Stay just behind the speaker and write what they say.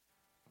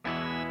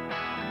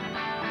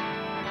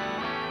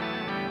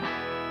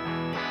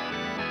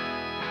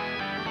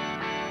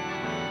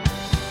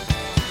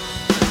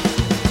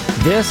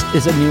This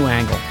is A New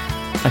Angle,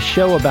 a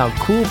show about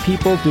cool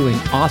people doing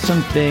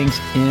awesome things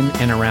in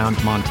and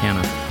around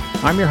Montana.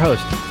 I'm your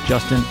host,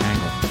 Justin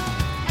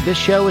Angle. This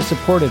show is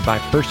supported by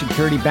First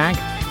Security Bank,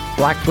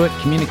 Blackfoot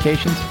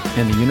Communications,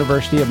 and the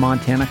University of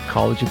Montana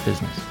College of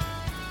Business.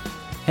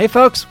 Hey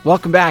folks,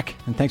 welcome back,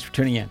 and thanks for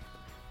tuning in.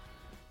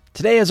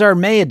 Today is our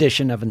May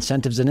edition of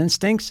Incentives and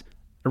Instincts,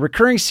 a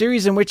recurring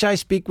series in which I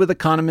speak with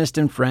economist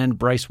and friend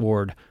Bryce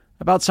Ward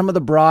about some of the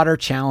broader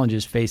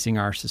challenges facing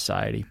our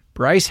society.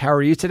 Bryce, how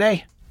are you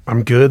today?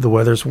 I'm good. The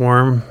weather's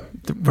warm.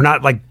 We're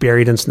not like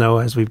buried in snow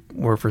as we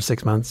were for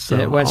 6 months. So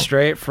it went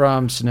straight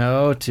from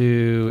snow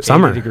to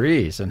summer. 80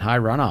 degrees and high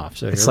runoff.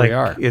 So it's here like, we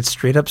are. It's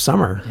straight up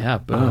summer. Yeah,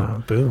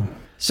 boom. Boom.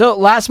 So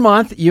last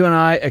month, you and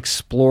I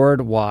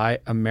explored why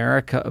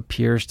America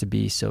appears to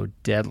be so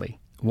deadly,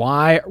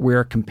 why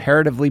we're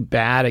comparatively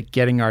bad at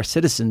getting our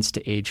citizens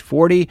to age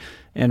 40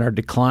 and our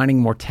declining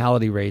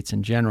mortality rates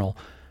in general.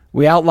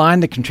 We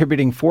outlined the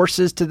contributing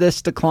forces to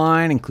this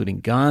decline,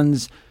 including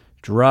guns,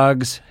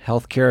 drugs,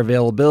 healthcare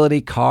availability,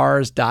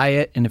 cars,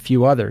 diet, and a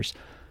few others.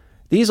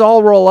 These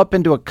all roll up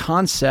into a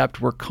concept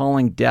we're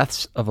calling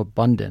deaths of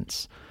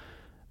abundance.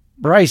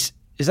 Bryce,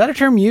 is that a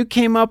term you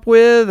came up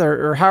with,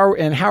 or how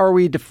are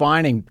we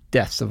defining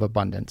deaths of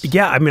abundance?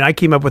 Yeah, I mean, I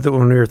came up with it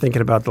when we were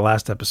thinking about the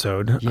last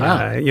episode.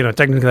 Yeah.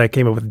 Technically I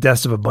came up with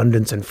deaths of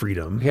abundance and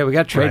freedom. Yeah, we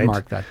got to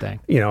trademark right? that thing.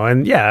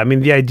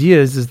 The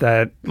idea is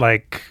that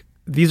like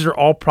these are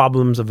all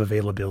problems of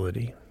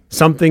availability.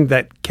 Something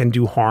that can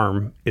do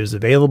harm is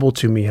available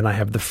to me and I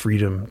have the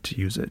freedom to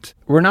use it.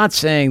 We're not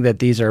saying that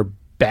these are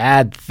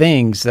bad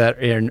things that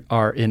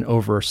are in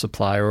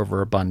oversupply or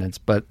overabundance,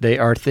 but they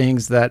are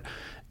things that,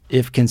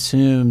 if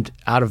consumed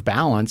out of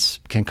balance,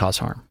 can cause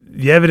harm.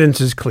 The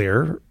evidence is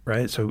clear,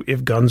 right? So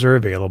if guns are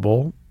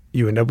available,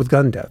 you end up with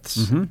gun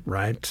deaths,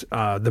 right?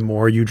 The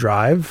more you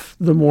drive,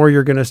 the more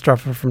you're going to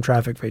suffer from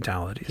traffic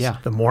fatalities. Yeah.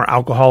 The more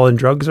alcohol and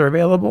drugs are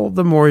available,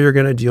 the more you're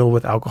going to deal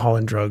with alcohol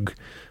and drug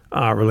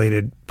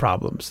related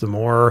problems. The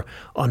more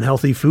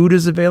unhealthy food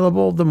is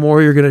available, the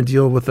more you're going to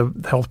deal with the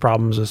health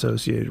problems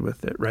associated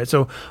with it, right?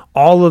 So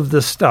all of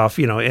this stuff,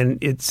 and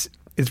it's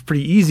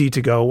pretty easy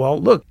to go, well,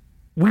 look,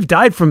 we've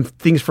died from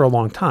things for a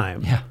long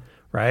time,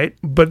 right?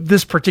 But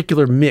this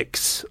particular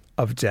mix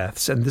of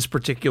deaths and this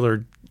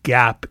particular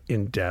gap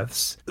in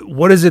deaths,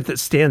 what is it that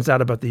stands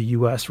out about the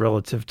U.S.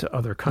 relative to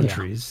other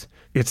countries?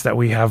 Yeah. It's that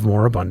we have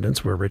more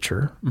abundance, we're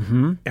richer,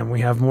 and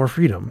we have more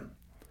freedom.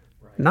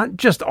 Not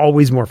just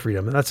always more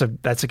freedom. That's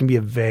can be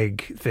a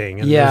vague thing.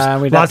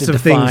 And we'd have to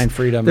define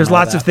freedom. There's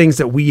lots of things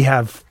that we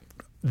have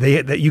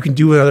that you can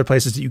do in other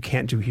places that you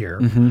can't do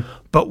here.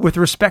 But with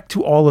respect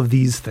to all of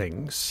these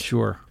things,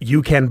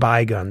 you can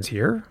buy guns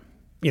here.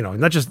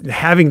 Not just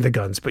having the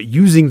guns, but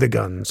using the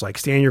guns, like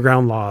stand your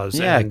ground laws.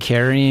 Yeah, and,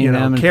 carrying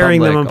them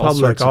in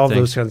public, all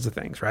those kinds of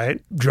things, right?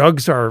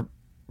 Drugs are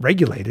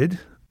regulated,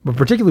 but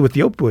particularly with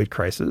the opioid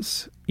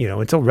crisis,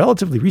 until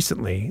relatively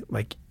recently,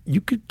 like you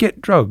could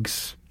get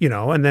drugs,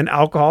 and then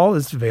alcohol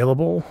is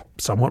available,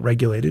 somewhat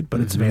regulated,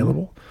 but it's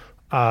available.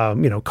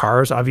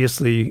 Cars,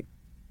 obviously,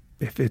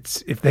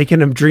 if they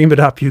can dream it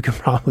up, you can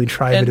probably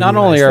drive it. And not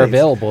only are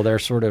available, they're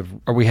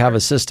we have a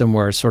system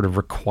where it's sort of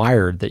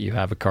required that you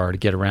have a car to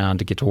get around,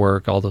 to get to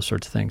work, all those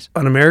sorts of things.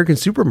 An American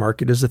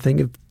supermarket is a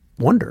thing of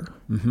wonder.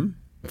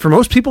 For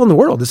most people in the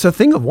world, it's a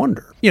thing of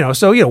wonder.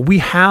 We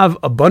have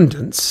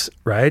abundance,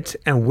 right?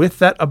 And with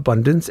that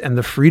abundance and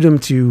the freedom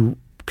to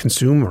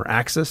consume or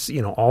access,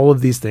 all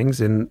of these things,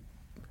 and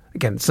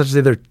again, such as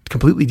they're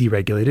completely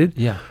deregulated.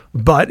 Yeah.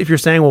 But if you're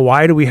saying, well,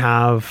 why do we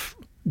have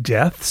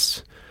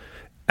deaths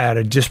at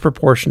a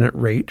disproportionate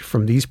rate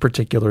from these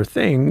particular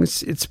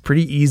things, it's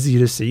pretty easy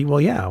to see,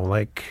 well, yeah,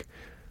 like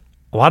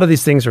a lot of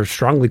these things are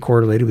strongly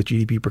correlated with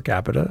GDP per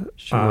capita.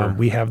 Sure.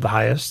 We have the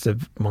highest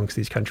amongst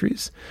these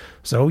countries.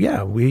 So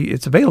yeah,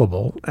 it's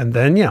available. And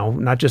then,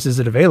 not just is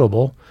it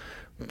available,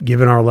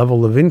 given our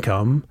level of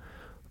income,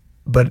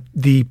 but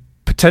the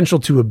potential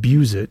to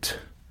abuse it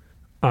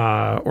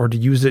or to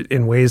use it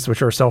in ways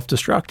which are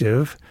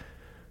self-destructive,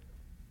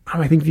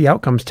 I think the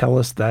outcomes tell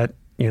us that,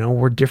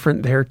 we're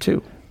different there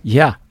too.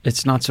 Yeah,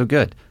 it's not so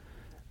good.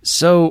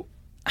 So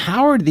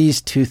how are these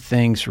two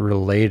things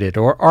related,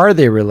 or are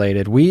they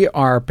related? We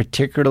are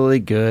particularly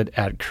good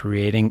at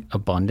creating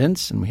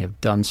abundance, and we have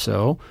done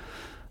so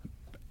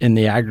in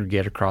the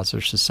aggregate across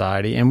our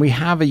society, and we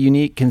have a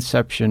unique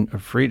conception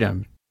of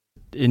freedom.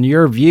 In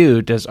your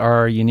view, does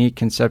our unique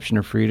conception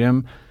of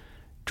freedom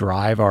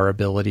drive our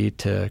ability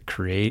to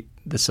create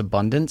this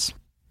abundance?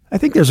 I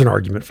think there's an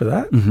argument for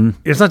that.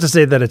 It's not to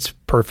say that it's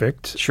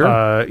perfect, sure,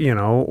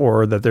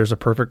 or that there's a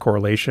perfect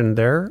correlation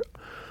there.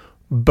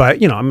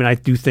 But, I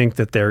do think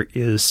that there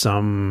is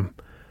some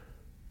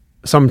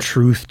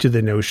truth to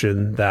the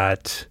notion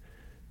that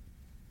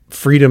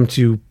freedom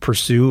to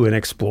pursue and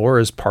explore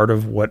is part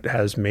of what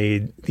has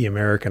made the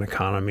American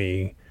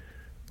economy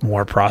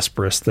more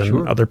prosperous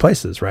than other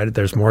places, right?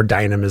 There's more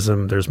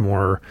dynamism. There's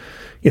more,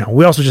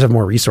 we also just have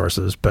more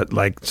resources, but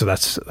so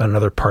that's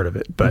another part of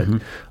it. But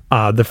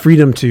the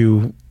freedom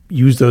to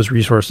use those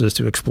resources,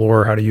 to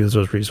explore how to use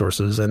those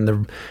resources, and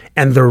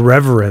the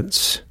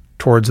reverence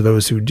towards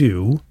those who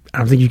do. I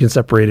don't think you can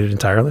separate it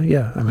entirely.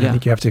 Yeah. I mean, I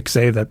think you have to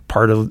say that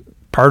part of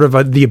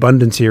the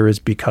abundance here is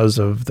because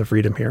of the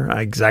freedom here.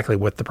 Exactly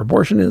what the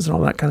proportion is and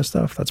all that kind of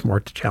stuff, that's more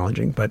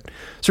challenging, but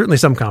certainly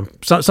some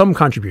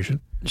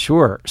contribution.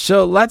 Sure.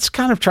 So let's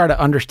kind of try to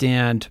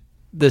understand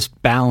this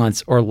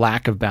balance or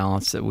lack of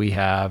balance that we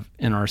have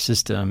in our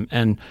system.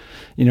 And,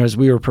 as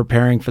we were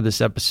preparing for this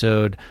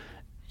episode,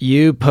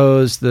 you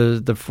posed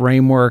the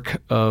framework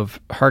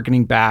of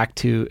hearkening back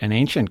to an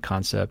ancient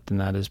concept,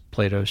 and that is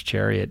Plato's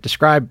chariot.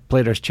 Describe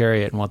Plato's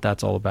chariot and what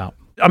that's all about.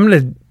 I'm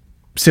going to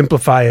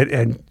simplify it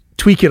and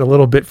tweak it a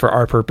little bit for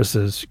our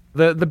purposes.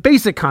 The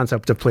basic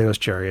concept of Plato's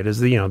chariot is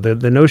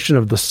the notion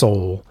of the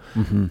soul.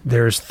 Mm-hmm.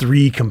 There's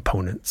three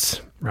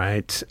components,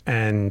 right?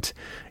 And,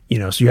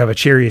 so you have a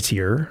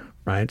charioteer,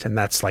 right? And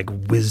that's like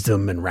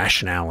wisdom and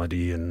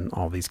rationality and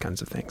all these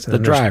kinds of things. And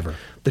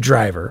the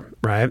driver,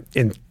 right?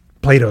 In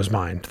Plato's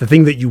mind, the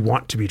thing that you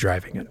want to be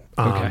driving in,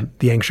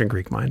 the ancient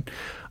Greek mind.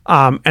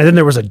 And then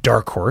there was a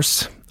dark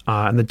horse.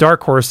 And the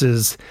dark horse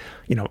is,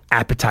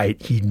 appetite,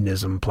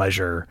 hedonism,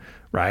 pleasure,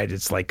 right?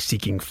 It's like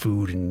seeking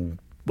food and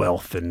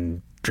wealth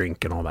and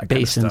drink and all that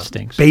kind of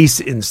stuff.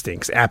 Base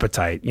instincts,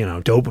 appetite,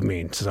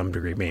 dopamine to some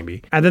degree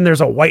maybe. And then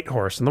there's a white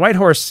horse. And the white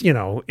horse,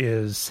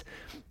 is,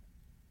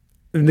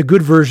 in the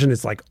good version,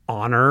 it's like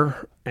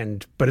honor,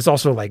 but it's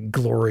also like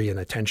glory and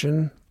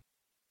attention.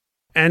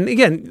 And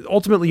again,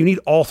 ultimately, you need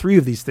all three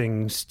of these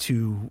things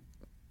to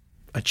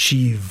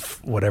achieve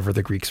whatever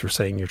the Greeks were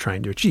saying you're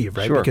trying to achieve,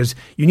 right? Sure. Because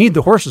you need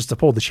the horses to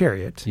pull the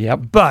chariot.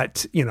 Yep.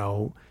 But,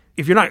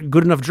 if you're not a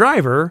good enough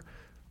driver,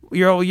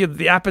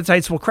 the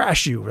appetites will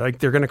crash you. Like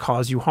they're going to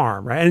cause you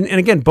harm, right? And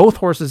again, both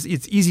horses,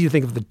 it's easy to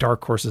think of the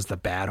dark horse as the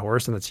bad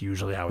horse, and that's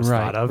usually how it's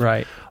thought of.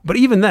 Right. But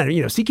even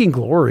then, seeking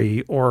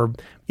glory or,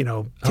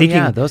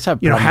 taking, those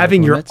have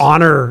having limits. Your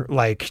honor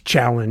like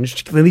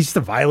challenged leads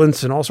to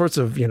violence and all sorts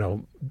of,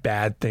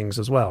 bad things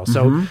as well.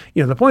 So,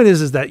 the point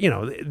is that,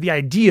 the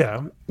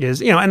idea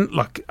is, and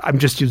look, I'm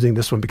just using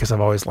this one because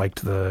I've always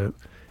liked the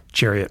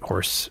chariot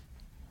horse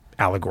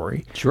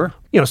allegory. Sure.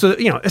 So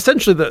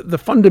essentially the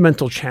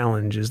fundamental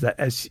challenge is that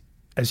as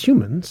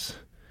humans,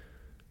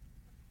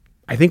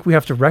 I think we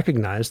have to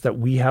recognize that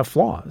we have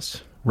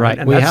flaws. Right.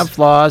 And we have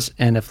flaws,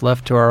 and if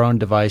left to our own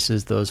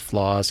devices, those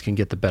flaws can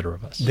get the better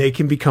of us. They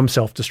can become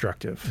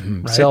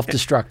self-destructive. Right?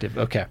 Self-destructive.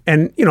 Okay.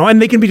 And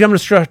and they can become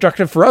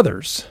destructive for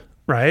others.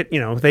 Right.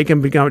 They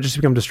can become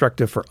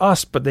destructive for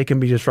us, but they can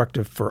be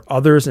destructive for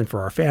others and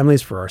for our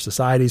families, for our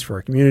societies, for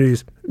our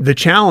communities. The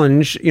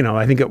challenge,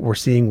 I think that we're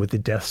seeing with the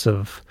deaths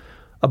of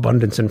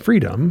abundance and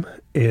freedom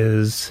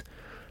is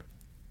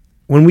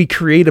when we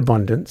create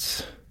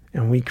abundance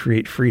and we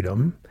create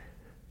freedom,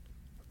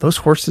 those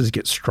horses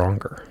get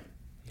stronger,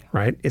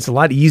 right? It's a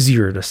lot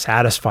easier to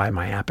satisfy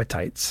my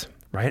appetites,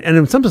 right? And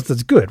in some sense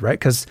that's good, right?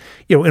 Because,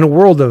 in a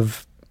world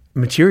of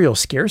material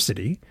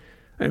scarcity,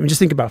 I mean, just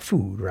think about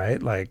food,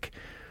 right? Like,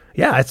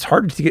 yeah, it's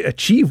hard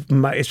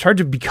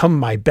to become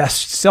my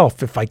best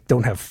self if I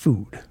don't have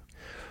food.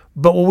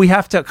 But what we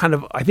have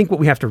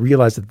to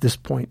realize at this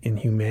point in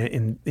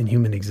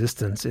human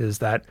existence is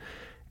that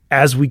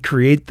as we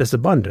create this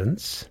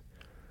abundance,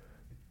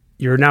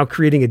 you're now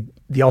creating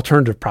the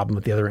alternative problem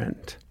at the other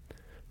end.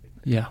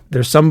 Yeah.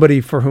 There's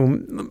somebody for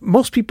whom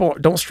most people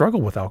don't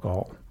struggle with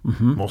alcohol.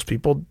 Mm-hmm.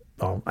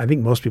 I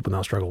think most people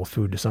now struggle with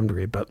food to some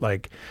degree, but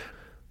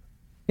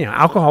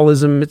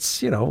alcoholism,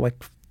 it's,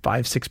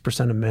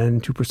 5-6% of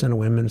men, 2% of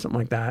women, something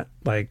like that.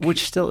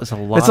 Which still is a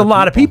lot. It's a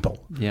lot of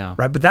people. Yeah.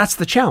 Right. But that's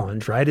the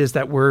challenge, right? Is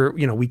that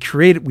we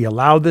create it, we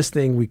allow this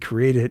thing, we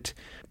create it.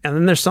 And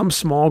then there's some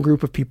small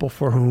group of people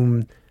for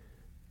whom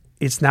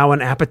it's now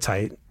an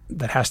appetite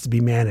that has to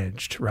be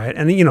managed. Right.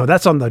 And,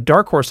 that's on the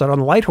dark horse side. On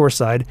the light horse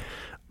side,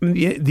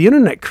 the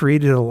internet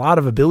created a lot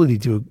of ability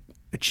to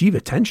achieve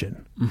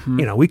attention.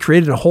 Mm-hmm. We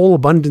created a whole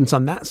abundance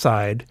on that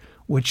side,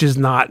 which is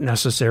not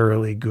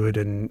necessarily good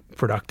and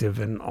productive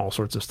and all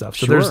sorts of stuff.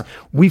 So sure.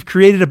 We've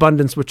created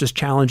abundance, which is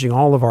challenging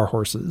all of our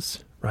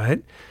horses,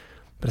 right?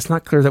 But it's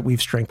not clear that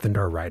we've strengthened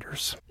our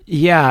riders.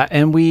 Yeah,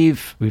 and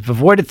we've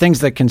avoided things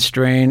that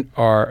constrain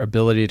our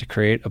ability to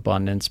create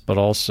abundance, but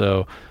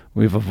also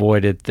we've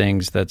avoided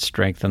things that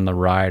strengthen the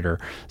rider.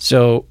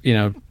 So,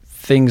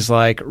 things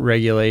like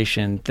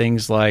regulation,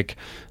 things like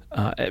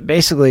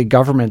basically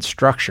government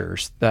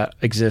structures that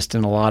exist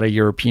in a lot of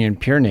European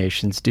peer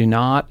nations do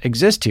not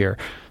exist here.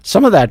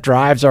 Some of that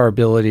drives our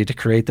ability to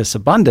create this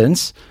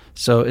abundance,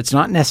 so it's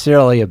not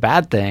necessarily a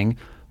bad thing,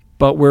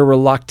 but we're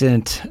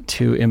reluctant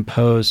to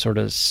impose sort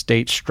of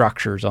state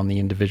structures on the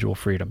individual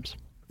freedoms.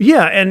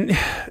 Yeah, and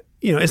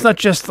it's not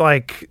just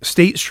like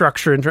state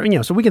structure,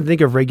 so we can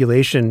think of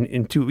regulation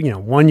in two,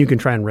 one, you can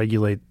try and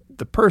regulate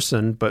the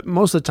person, but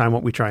most of the time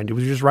what we try and do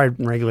is just ride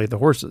and regulate the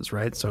horses,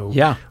 right? So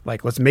yeah,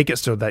 let's make it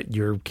so that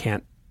you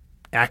can't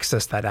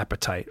access that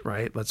appetite,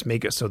 right? Let's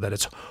make it so that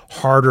it's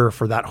harder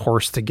for that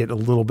horse to get a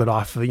little bit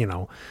off,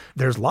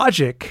 there's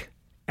logic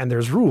and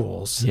there's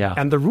rules. Yeah.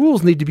 And the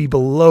rules need to be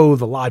below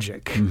the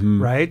logic,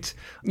 right?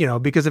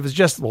 Because if it's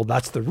just, well,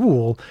 that's the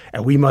rule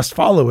and we must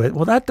follow it,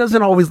 well, that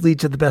doesn't always lead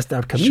to the best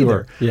outcome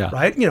either. Yeah.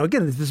 Right?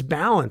 Again, there's this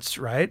balance,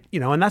 right?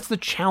 And that's the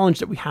challenge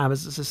that we have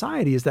as a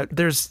society is that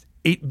there's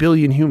 8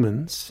 billion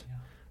humans.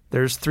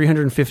 There's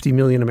 350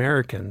 million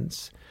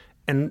Americans.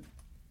 And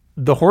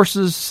the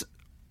horses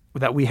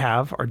that we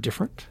have are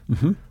different.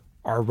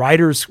 Our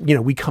riders,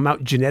 we come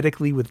out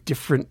genetically with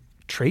different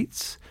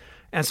traits.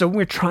 And so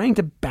we're trying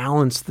to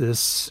balance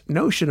this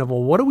notion of,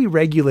 well, what do we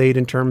regulate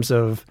in terms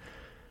of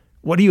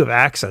what do you have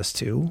access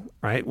to,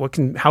 right?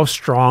 How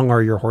strong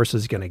are your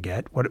horses going to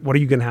get? What are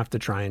you going to have to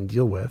try and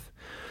deal with?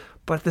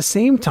 But at the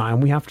same time,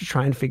 we have to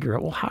try and figure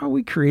out, well, how are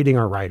we creating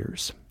our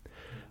riders?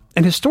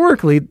 And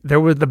historically, there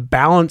was the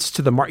balance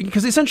to the market,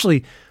 because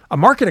essentially a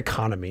market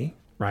economy,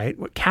 right?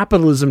 What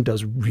capitalism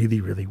does really,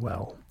 really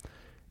well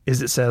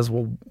is it says,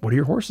 well, what do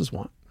your horses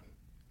want?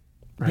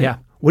 Right? Yeah.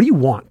 What do you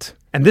want?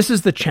 And this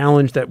is the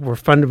challenge that we're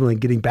fundamentally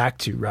getting back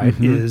to, right?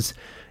 Is,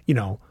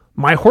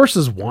 my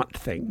horses want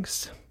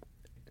things.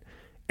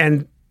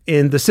 And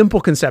in the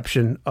simple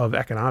conception of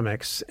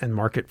economics and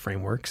market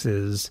frameworks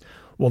is,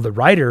 well, the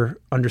rider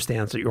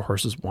understands that your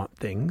horses want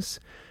things,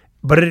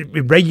 but it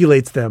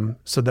regulates them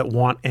so that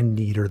want and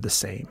need are the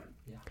same.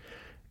 Yeah.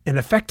 And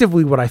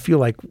effectively what I feel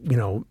like,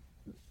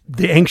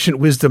 the ancient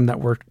wisdom that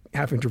we're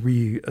having to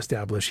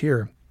reestablish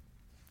here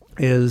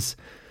is,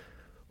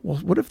 well,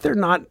 what if they're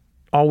not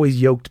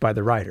always yoked by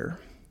the rider,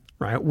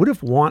 right? What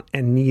if want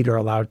and need are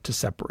allowed to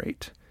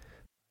separate?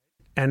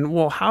 And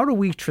well, how do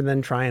we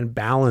then try and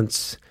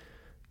balance,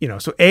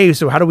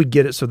 so how do we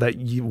get it so that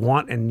you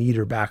want and need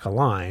are back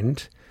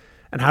aligned?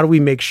 And how do we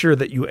make sure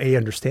that you A,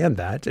 understand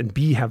that, and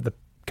B, have the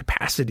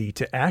capacity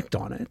to act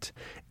on it?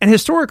 And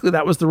historically,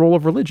 that was the role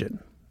of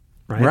religion,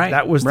 right?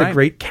 That was the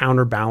great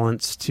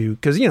counterbalance to,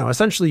 because,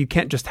 essentially you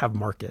can't just have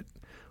market.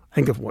 I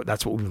think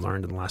that's what we've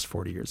learned in the last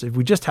 40 years. If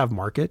we just have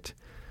market,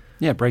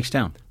 it breaks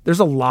down. There's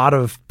a lot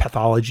of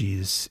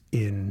pathologies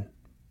in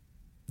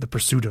the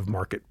pursuit of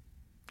market.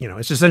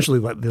 It's essentially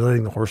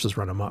letting the horses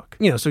run amok.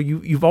 So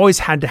you've always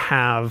had to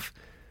have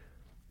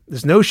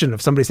this notion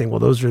of somebody saying, well,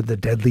 those are the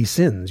deadly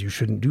sins. You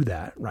shouldn't do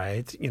that,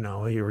 right?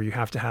 Or you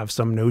have to have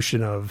some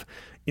notion of,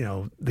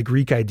 the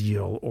Greek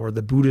ideal or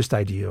the Buddhist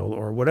ideal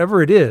or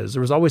whatever it is.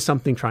 There was always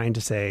something trying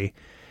to say,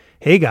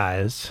 hey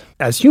guys,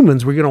 as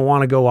humans, we're going to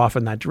want to go off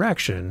in that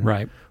direction.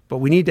 Right. But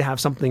we need to have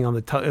something on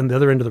the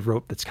other end of the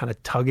rope that's kind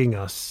of tugging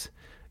us.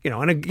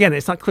 And again,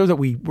 it's not clear that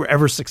we were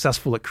ever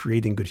successful at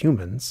creating good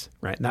humans,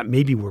 right? And that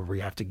may be where we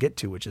have to get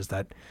to, which is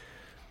that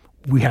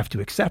we have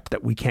to accept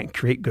that we can't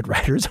create good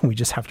riders and we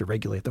just have to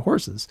regulate the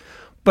horses.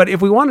 But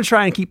if we want to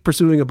try and keep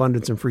pursuing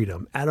abundance and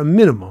freedom, at a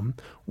minimum,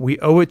 we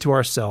owe it to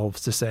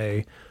ourselves to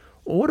say,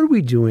 well, what are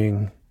we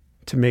doing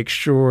to make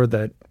sure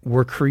that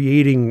we're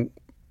creating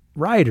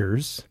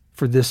riders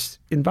for this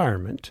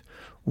environment,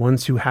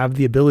 ones who have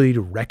the ability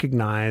to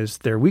recognize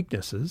their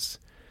weaknesses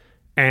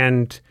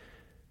and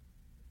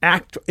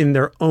act in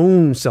their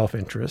own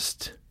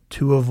self-interest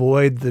to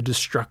avoid the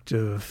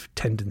destructive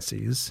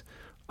tendencies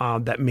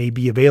that may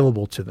be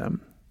available to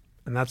them.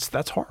 And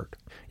that's hard.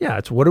 Yeah,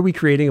 it's what are we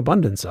creating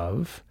abundance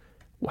of?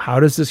 How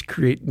does this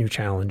create new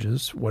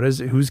challenges?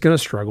 Who's going to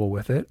struggle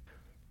with it?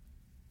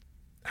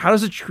 How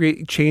does it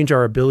change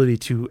our ability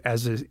to,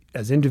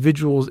 as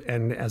individuals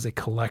and as a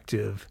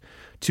collective,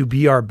 to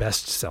be our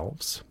best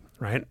selves,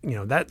 right?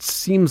 That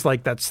seems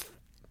like that's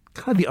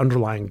kind of the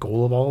underlying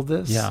goal of all of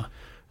this. Yeah.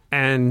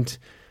 And,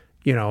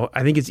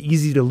 I think it's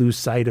easy to lose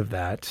sight of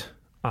that.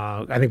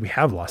 I think we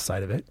have lost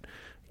sight of it.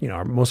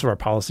 Most of our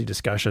policy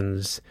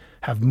discussions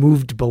have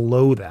moved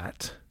below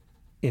that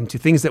into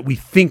things that we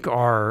think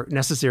are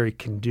necessary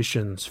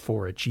conditions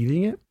for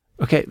achieving it.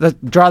 Okay, let's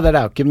draw that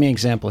out. Give me an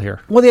example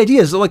here. Well, the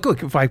idea is like,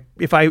 look,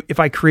 if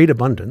I create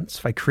abundance,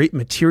 if I create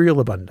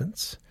material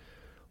abundance,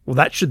 well,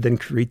 that should then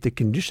create the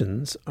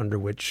conditions under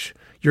which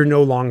you're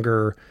no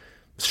longer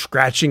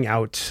scratching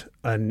out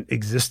an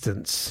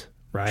existence,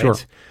 right? Sure.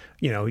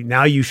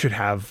 Now you should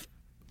have,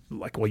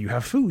 you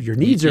have food, your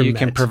needs are met. You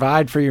can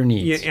provide for your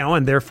needs.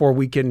 And therefore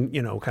we can,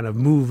 kind of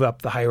move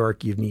up the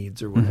hierarchy of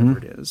needs or whatever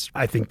it is.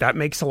 I think that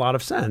makes a lot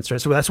of sense, right?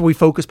 So that's what we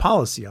focus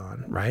policy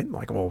on, right?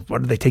 Like, well,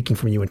 what are they taking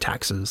from you in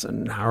taxes?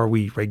 And how are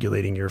we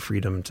regulating your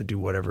freedom to do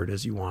whatever it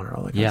is you want or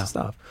all that kind of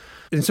stuff?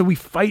 And so we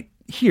fight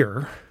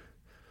here,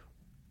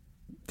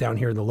 down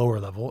here in the lower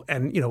level.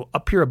 And,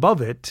 up here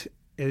above it,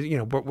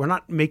 we're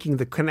not making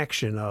the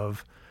connection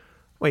of,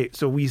 wait,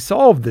 so we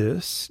solved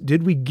this.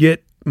 Did we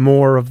get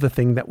more of the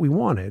thing that we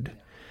wanted?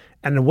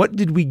 And what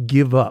did we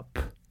give up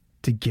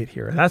to get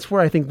here? And that's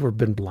where I think we've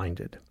been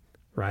blinded,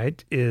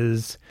 right?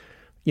 It's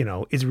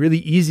really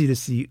easy to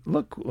see,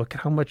 look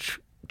how much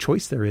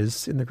choice there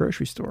is in the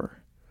grocery store.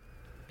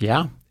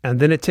 Yeah. And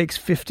then it takes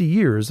 50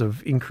 years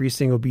of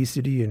increasing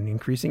obesity and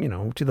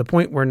increasing, to the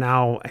point where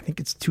now I think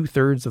it's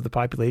 2/3 of the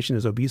population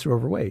is obese or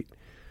overweight.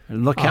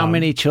 And look how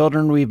many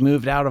children we've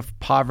moved out of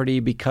poverty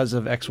because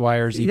of X, Y,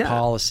 or Z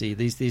policy.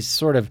 These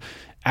sort of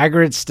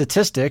aggregate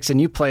statistics, and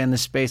you play in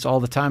this space all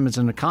the time as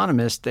an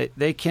economist,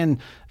 they can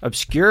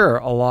obscure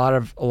a lot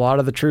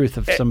of the truth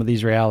of some of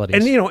these realities.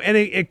 And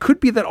it could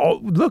be that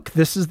look,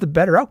 this is the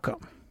better outcome.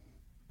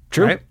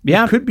 True. Right?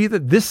 Yeah. It could be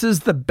that this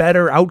is the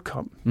better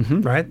outcome.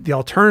 Right? The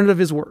alternative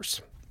is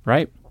worse.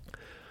 Right.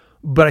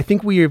 But I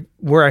think we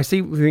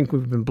think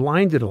we've been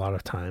blinded a lot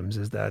of times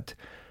is that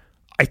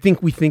I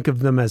think we think of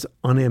them as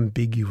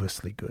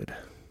unambiguously good.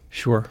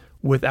 Sure.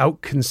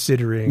 Without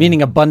considering...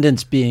 Meaning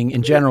abundance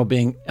in general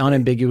being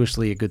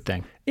unambiguously a good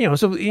thing.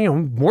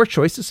 More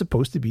choice is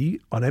supposed to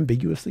be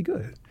unambiguously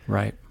good.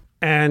 Right.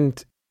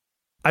 And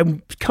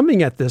I'm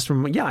coming at this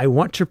from, I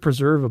want to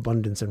preserve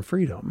abundance and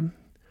freedom,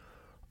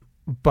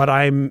 but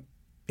I'm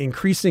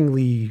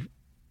increasingly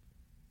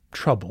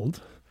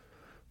troubled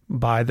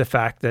by the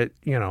fact that,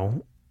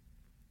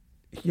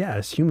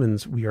 as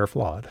humans, we are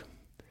flawed.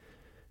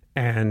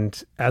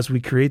 And as we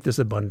create this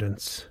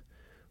abundance,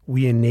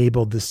 we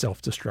enable this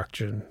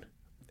self-destruction.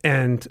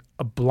 And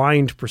a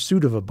blind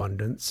pursuit of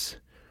abundance,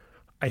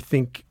 I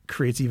think,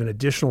 creates even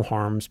additional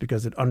harms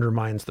because it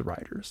undermines the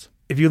riders.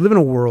 If you live in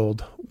a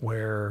world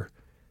where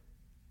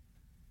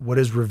what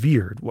is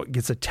revered, what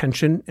gets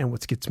attention, and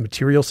what gets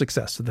material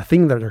success, so the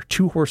thing that our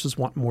two horses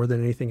want more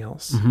than anything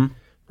else,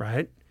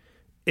 right,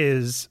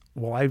 is,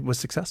 I was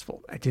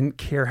successful. I didn't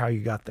care how you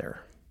got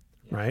there.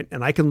 Right.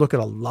 And I can look at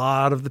a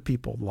lot of the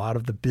people, a lot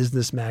of the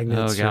business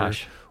magnates, or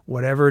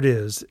whatever it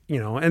is,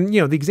 and,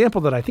 the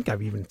example that I think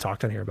I've even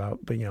talked on here about,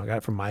 but, I got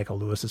it from Michael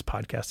Lewis's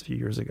podcast a few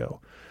years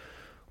ago,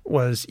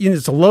 was,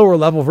 it's a lower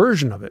level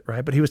version of it.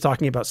 Right. But he was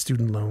talking about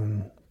student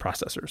loan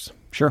processors.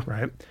 Sure.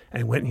 Right. And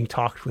he went and he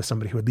talked with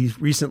somebody who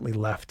had recently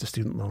left a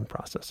student loan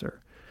processor.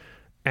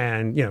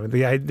 And,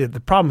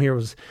 the problem here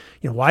was,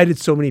 why did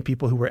so many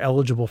people who were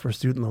eligible for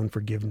student loan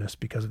forgiveness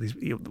because of these,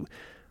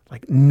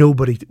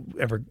 nobody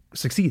ever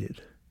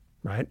succeeded,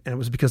 right? And it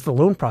was because the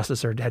loan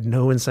processor had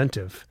no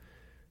incentive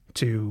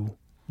to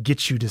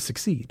get you to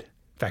succeed.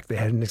 In fact, they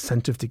had an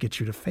incentive to get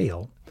you to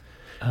fail.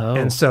 Oh.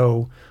 And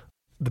so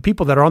the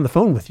people that are on the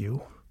phone with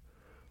you,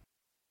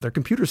 their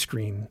computer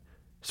screen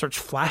starts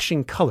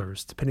flashing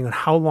colors depending on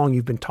how long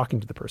you've been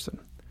talking to the person.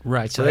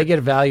 Right. So they get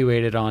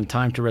evaluated on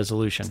time to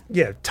resolution.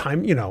 Yeah,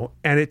 time,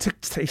 and it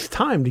takes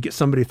time to get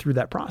somebody through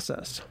that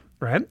process,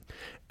 right?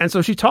 And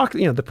so she talked,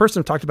 the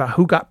person talked about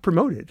who got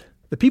promoted.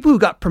 The people who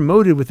got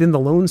promoted within the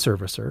loan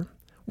servicer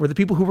were the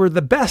people who were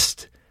the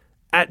best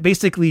at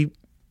basically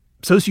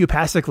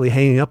sociopathically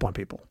hanging up on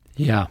people.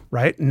 Yeah.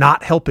 Right?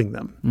 Not helping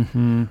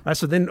them. Right?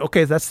 So then,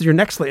 that's your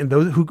next lane.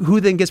 Those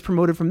who then gets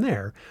promoted from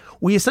there.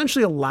 We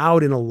essentially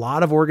allowed in a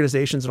lot of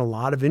organizations and a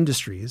lot of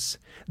industries,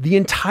 the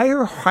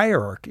entire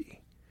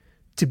hierarchy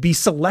to be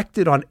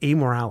selected on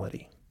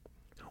amorality,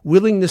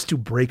 willingness to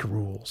break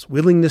rules,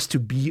 willingness to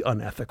be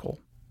unethical.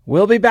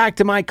 We'll be back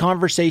to my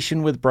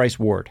conversation with Bryce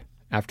Ward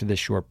after this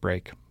short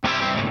break.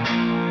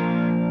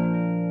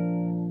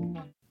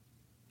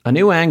 A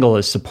New Angle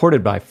is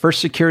supported by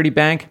First Security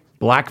Bank,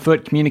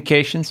 Blackfoot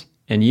Communications,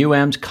 and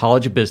UM's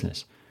College of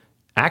Business.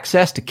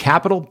 Access to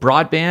capital,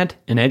 broadband,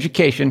 and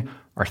education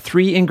are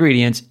 3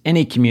 ingredients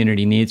any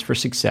community needs for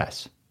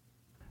success.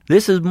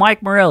 This is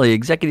Mike Morelli,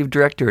 Executive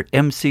Director at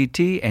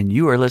MCT, and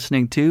you are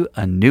listening to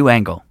A New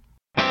Angle.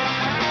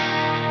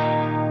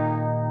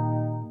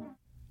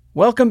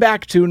 Welcome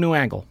back to New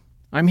Angle.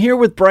 I'm here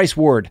with Bryce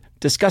Ward,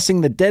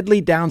 discussing the deadly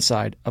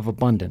downside of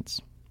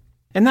abundance.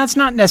 And that's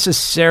not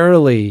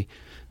necessarily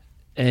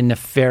a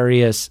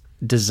nefarious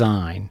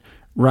design,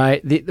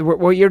 right?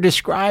 What you're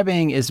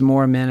describing is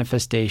more a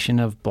manifestation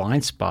of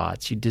blind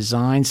spots. You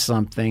design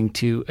something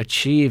to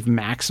achieve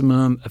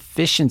maximum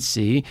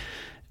efficiency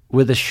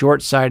with a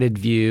short-sighted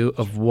view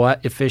of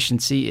what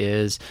efficiency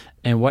is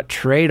and what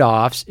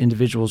trade-offs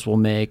individuals will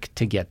make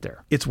to get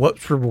there. It's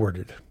what's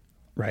rewarded.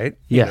 Right?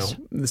 Yes.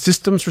 The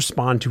systems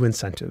respond to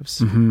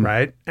incentives,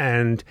 right?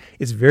 And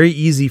it's very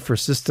easy for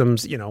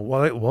systems, in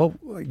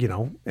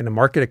a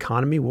market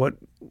economy,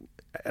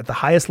 at the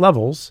highest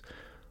levels,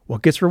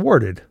 what gets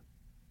rewarded?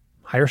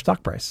 Higher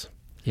stock price.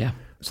 Yeah.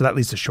 So that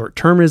leads to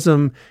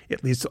short-termism.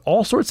 It leads to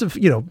all sorts of,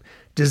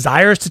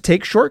 desires to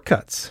take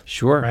shortcuts.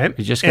 Sure. Right?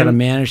 You just got to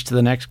manage to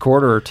the next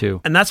quarter or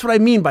two. And that's what I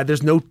mean by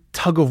there's no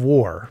tug of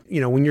war.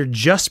 When you're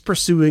just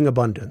pursuing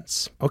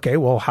abundance. Okay,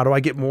 well, how do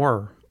I get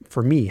more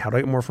for me? How do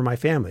I get more for my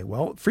family?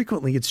 Well,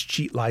 frequently it's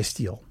cheat, lie,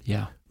 steal.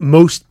 Yeah.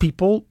 Most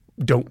people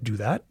don't do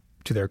that,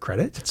 to their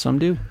credit. Some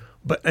do.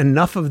 But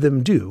enough of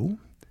them do.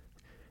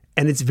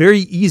 And it's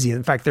very easy.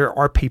 In fact, there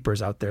are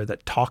papers out there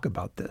that talk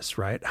about this,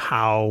 right?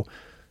 How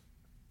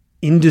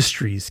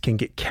industries can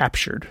get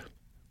captured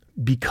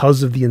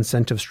because of the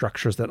incentive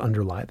structures that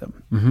underlie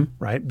them,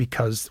 right?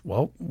 Because,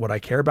 what I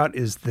care about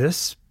is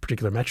this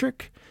particular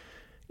metric,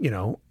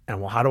 and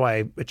how do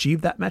I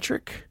achieve that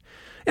metric?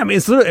 I mean,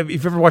 it's literally, if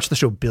you've ever watched the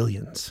show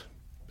Billions.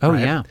 Oh,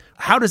 right? yeah.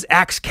 How does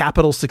Axe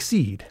Capital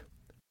succeed?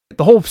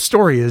 The whole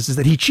story is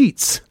that he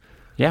cheats.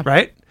 Yeah.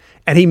 Right?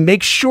 And he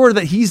makes sure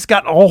that he's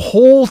got a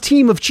whole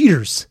team of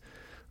cheaters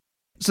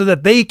so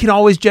that they can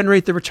always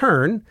generate the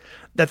return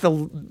that the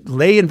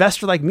lay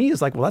investor like me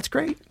is like, well, that's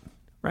great.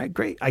 Right?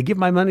 Great. I give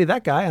my money to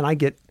that guy and I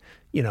get,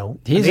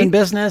 He's in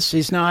business.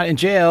 He's not in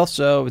jail,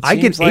 so it I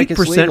get seems like 8%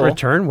 it's legal.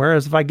 return,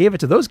 whereas if I gave it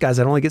to those guys,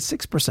 I'd only get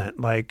 6%.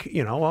 Like,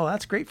 well,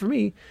 that's great for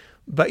me.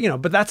 But,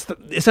 but that's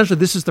essentially,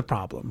 this is the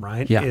problem,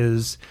 right? Yeah.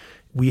 Is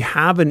we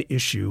have an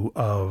issue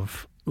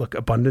of, look,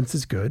 abundance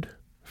is good,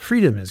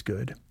 freedom is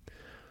good,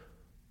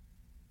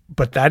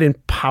 but that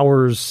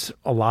empowers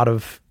a lot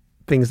of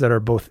things that are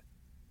both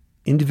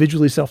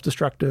individually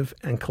self-destructive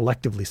and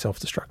collectively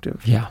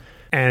self-destructive. Yeah.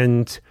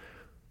 And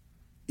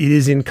it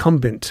is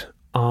incumbent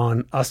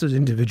on us as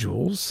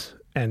individuals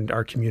and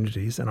our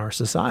communities and our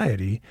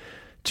society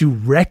to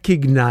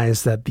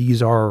recognize that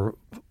these are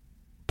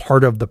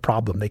part of the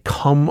problem. They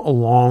come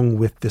along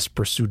with this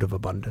pursuit of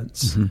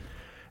abundance,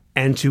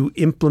 and to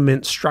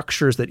implement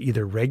structures that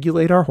either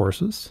regulate our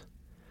horses,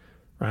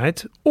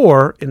 right?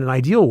 Or in an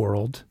ideal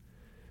world,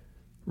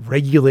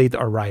 regulate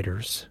our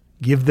riders,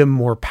 give them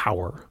more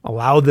power,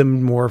 allow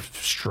them more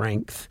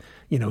strength,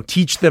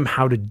 teach them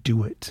how to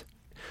do it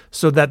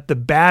so that the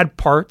bad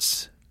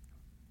parts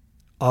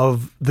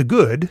of the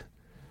good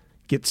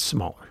get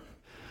smaller.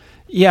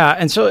 Yeah,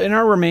 and so in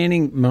our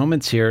remaining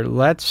moments here,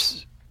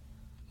 let's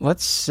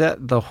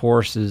set the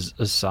horses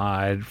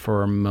aside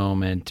for a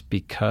moment,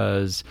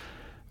 because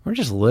we're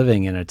just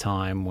living in a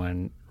time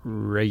when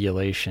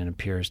regulation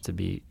appears to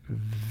be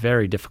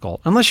very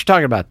difficult. Unless you're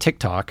talking about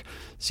TikTok,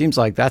 seems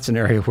like that's an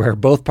area where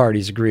both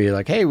parties agree,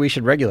 like, hey, we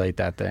should regulate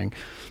that thing.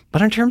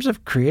 But in terms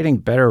of creating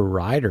better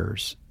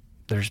riders,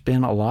 there's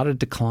been a lot of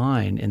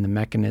decline in the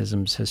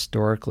mechanisms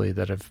historically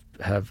that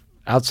have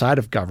outside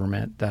of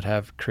government that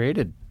have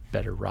created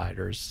better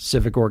riders.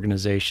 Civic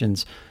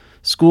organizations,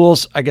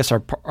 schools, I guess, are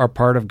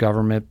part of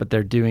government, but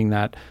they're doing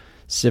that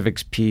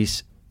civics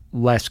piece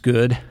less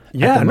good.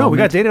 Yeah, no, we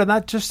got data on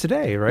that just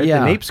today, right?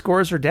 Yeah. The NAEP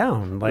scores are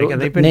down, and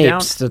they've been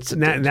NAEPs, down. that's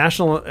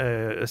National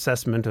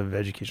Assessment of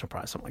Educational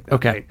Progress, something like that.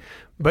 Okay. Right?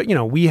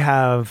 But we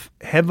have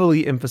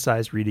heavily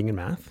emphasized reading and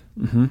math,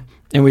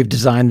 and we've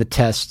designed the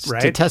tests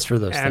right? to test for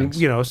those and,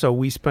 things. So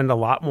we spend a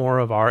lot more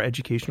of our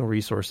educational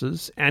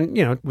resources, and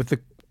with the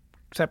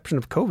exception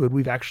of COVID,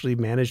 we've actually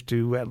managed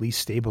to at least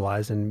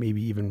stabilize and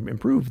maybe even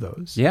improve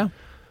those. Yeah.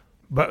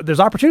 But there's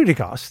opportunity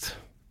cost,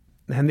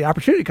 and the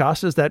opportunity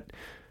cost is that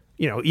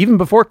even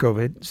before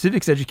COVID,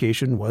 civics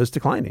education was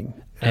declining.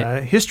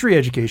 History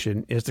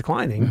education is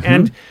declining.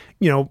 And,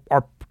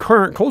 our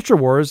current culture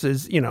wars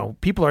is,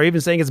 people are even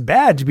saying it's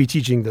bad to be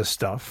teaching this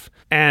stuff.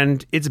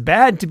 And it's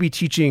bad to be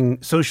teaching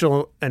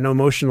social and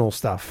emotional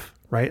stuff,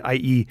 right?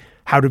 I.e.,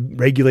 how to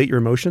regulate your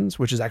emotions,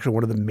 which is actually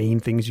one of the main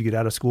things you get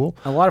out of school.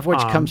 A lot of which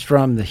comes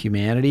from the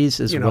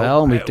humanities as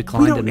well, and we've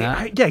declined in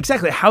that. Yeah,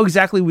 exactly. How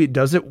exactly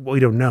does it, we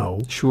don't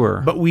know.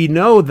 Sure. But we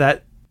know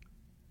that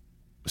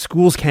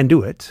schools can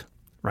do it.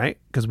 Right?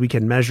 Because we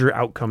can measure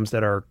outcomes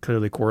that are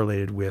clearly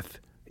correlated with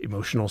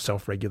emotional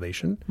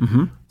self-regulation.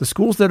 The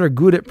schools that are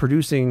good at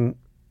producing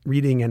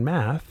reading and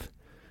math,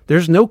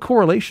 there's no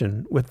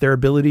correlation with their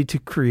ability to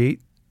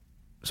create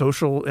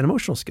social and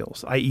emotional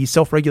skills, i.e.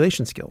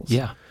 self-regulation skills.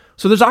 Yeah.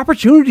 So there's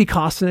opportunity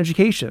costs in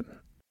education.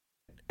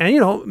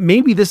 And,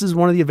 maybe this is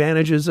one of the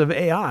advantages of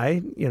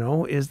AI,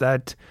 is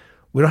that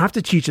we don't have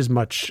to teach as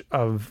much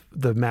of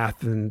the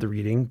math and the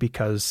reading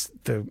because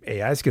the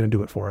AI is going to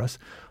do it for us.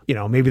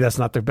 Maybe that's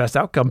not their best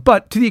outcome,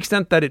 but to the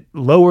extent that it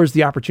lowers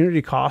the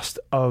opportunity cost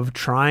of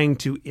trying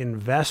to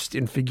invest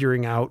in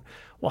figuring out,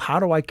 well, how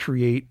do I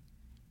create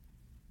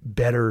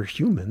better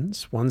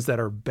humans, ones that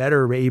are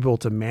better able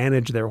to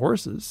manage their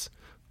horses,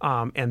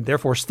 and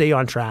therefore stay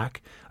on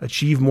track,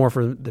 achieve more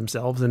for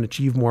themselves and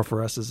achieve more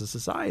for us as a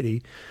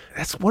society.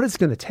 That's what it's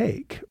going to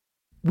take.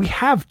 We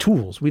have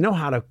tools. We know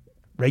how to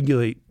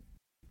regulate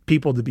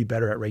people to be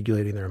better at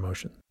regulating their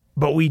emotion,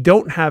 but we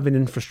don't have an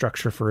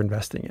infrastructure for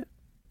investing it.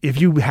 If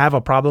you have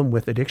a problem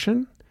with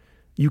addiction,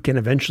 you can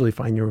eventually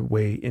find your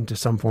way into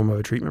some form of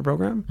a treatment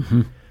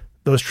program.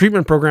 Those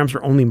treatment programs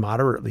are only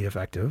moderately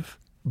effective,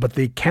 but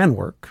they can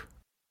work.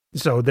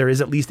 So there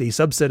is at least a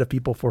subset of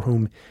people for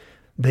whom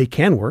they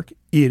can work.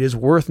 It is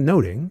worth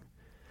noting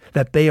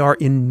that they are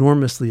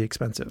enormously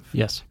expensive.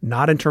 Yes.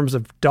 Not in terms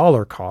of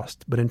dollar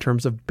cost, but in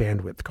terms of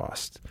bandwidth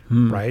cost,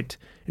 right?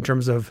 In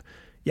terms of,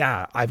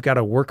 I've got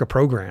to work a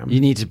program. You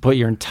need to put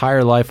your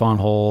entire life on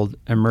hold.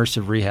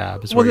 Immersive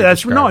rehab is well, what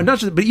that's not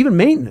just, but even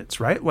maintenance,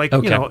 right? Like,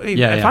 Okay.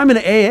 If I'm in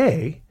an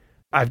AA,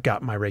 I've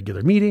got my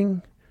regular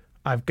meeting,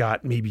 I've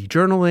got maybe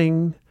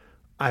journaling,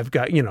 I've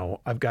got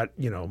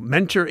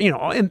mentor,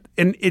 and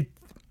it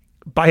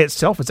by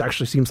itself, it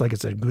actually seems like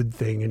it's a good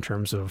thing in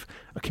terms of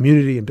a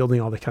community and building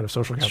all the kind of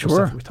social capital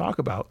stuff we talk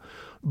about.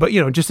 But,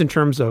 just in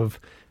terms of,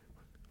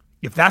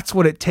 if that's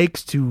what it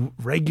takes to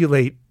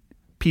regulate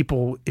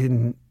people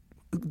in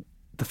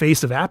the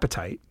face of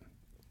appetite,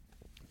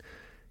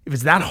 if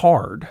it's that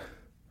hard,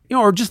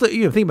 or just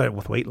think about it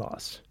with weight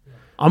loss.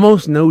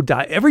 Almost no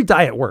diet, every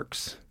diet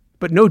works,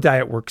 but no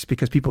diet works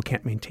because people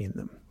can't maintain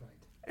them.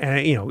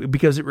 And,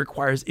 because it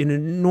requires an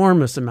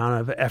enormous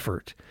amount of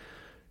effort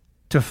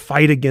to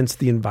fight against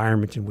the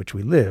environment in which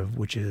we live,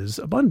 which is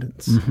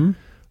abundance,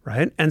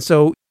 right? And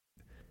so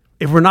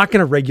if we're not going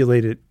to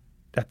regulate it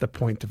at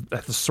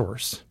the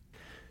source,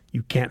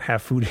 you can't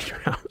have food in your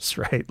house,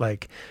 right?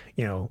 Like,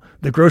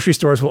 the grocery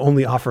stores will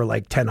only offer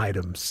like 10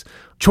 items.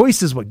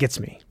 Choice is what gets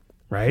me,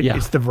 right? Yeah.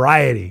 It's the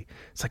variety.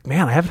 It's like,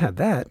 man, I haven't had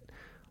that.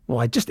 Well,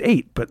 I just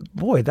ate, but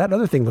boy, that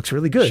other thing looks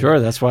really good. Sure,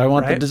 that's why I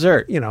want the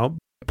dessert.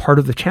 Part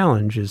of the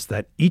challenge is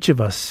that each of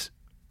us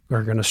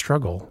are going to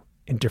struggle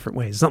in different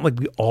ways. It's not like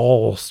we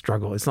all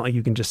struggle. It's not like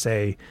you can just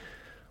say,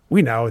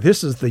 we know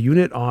this is the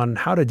unit on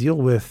how to deal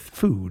with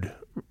food,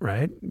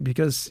 right?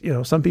 Because,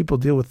 some people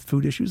deal with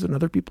food issues and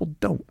other people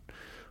don't,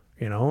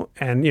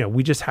 and,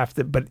 we just have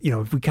to, but,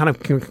 if we kind of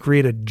can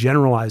create a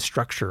generalized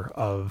structure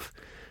of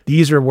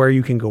these are where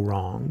you can go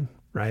wrong,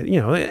 right?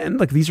 And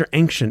like these are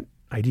ancient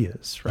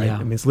ideas, right? Yeah.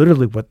 I mean, it's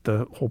literally what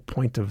the whole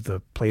point of the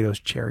Plato's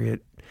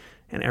Chariot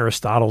and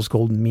Aristotle's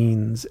Golden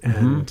Means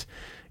and,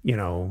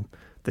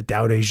 the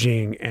Tao Te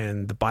Ching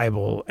and the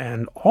Bible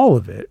and all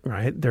of it,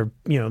 right? They're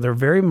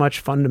very much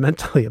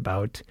fundamentally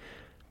about,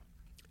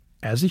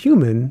 as a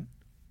human,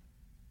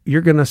 you're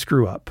going to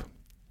screw up.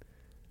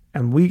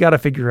 And we got to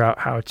figure out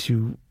how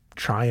to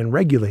try and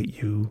regulate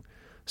you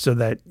so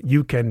that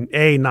you can,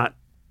 A, not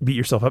beat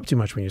yourself up too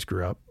much when you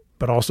screw up,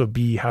 but also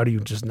B, how do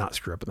you just not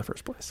screw up in the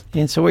first place?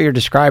 And so what you're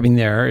describing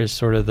there is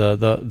sort of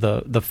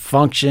the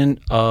function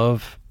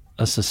of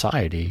a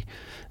society.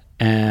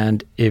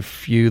 And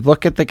if you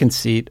look at the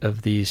conceit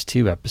of these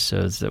 2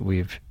 episodes that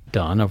we've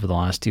done over the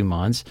last 2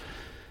 months,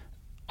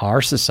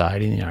 our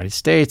society in the United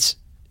States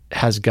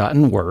has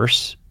gotten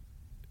worse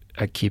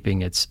at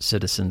keeping its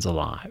citizens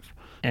alive.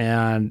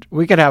 And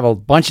we could have a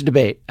bunch of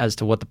debate as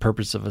to what the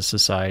purpose of a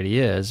society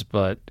is,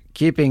 but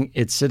keeping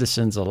its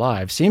citizens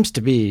alive seems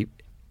to be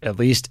at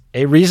least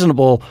a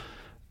reasonable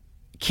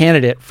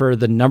candidate for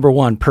the number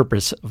one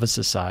purpose of a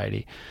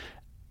society.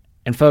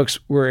 And folks,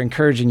 we're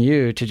encouraging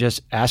you to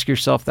just ask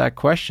yourself that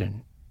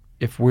question.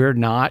 If we're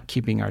not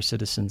keeping our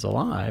citizens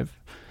alive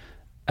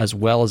as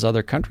well as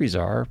other countries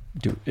are,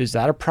 is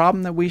that a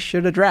problem that we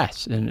should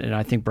address? And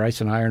I think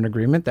Bryce and I are in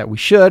agreement that we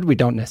should. We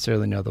don't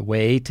necessarily know the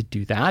way to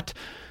do that.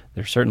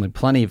 There's certainly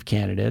plenty of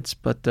candidates,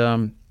 but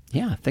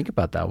think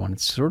about that one.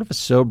 It's sort of a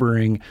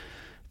sobering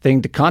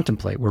thing to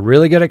contemplate. We're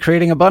really good at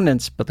creating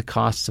abundance, but the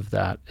costs of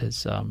that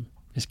is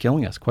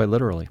killing us, quite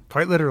literally.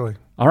 Quite literally.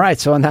 All right.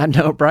 So on that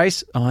note,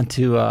 Bryce, on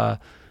to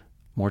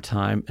more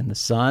time in the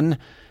sun.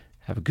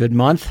 Have a good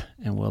month,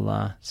 and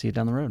we'll see you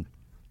down the road.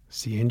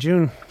 See you in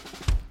June.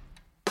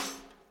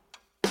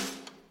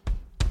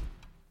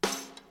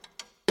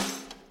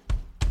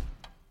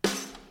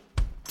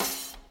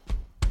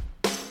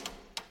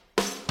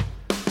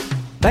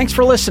 Thanks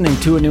for listening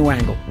to A New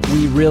Angle.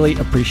 We really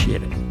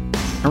appreciate it.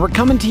 And we're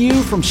coming to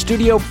you from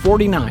Studio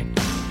 49,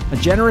 a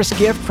generous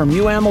gift from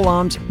UM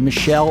alums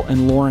Michelle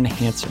and Lauren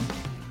Hansen.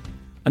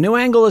 A New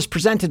Angle is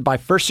presented by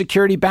First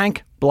Security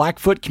Bank,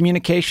 Blackfoot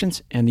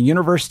Communications, and the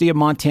University of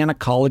Montana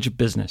College of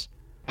Business.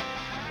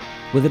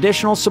 With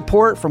additional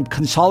support from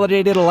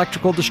Consolidated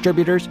Electrical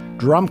Distributors,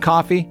 Drum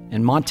Coffee,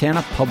 and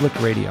Montana Public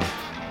Radio.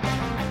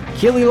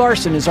 Keely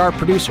Larson is our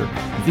producer.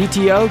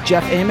 VTO,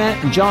 Jeff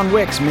Ament, and John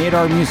Wicks made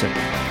our music.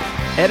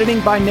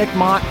 Editing by Nick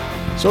Mott.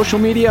 Social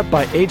media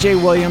by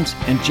AJ Williams,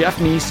 and Jeff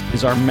Neese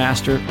is our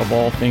master of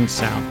all things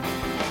sound.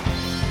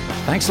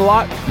 Thanks a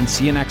lot, and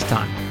see you next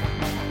time.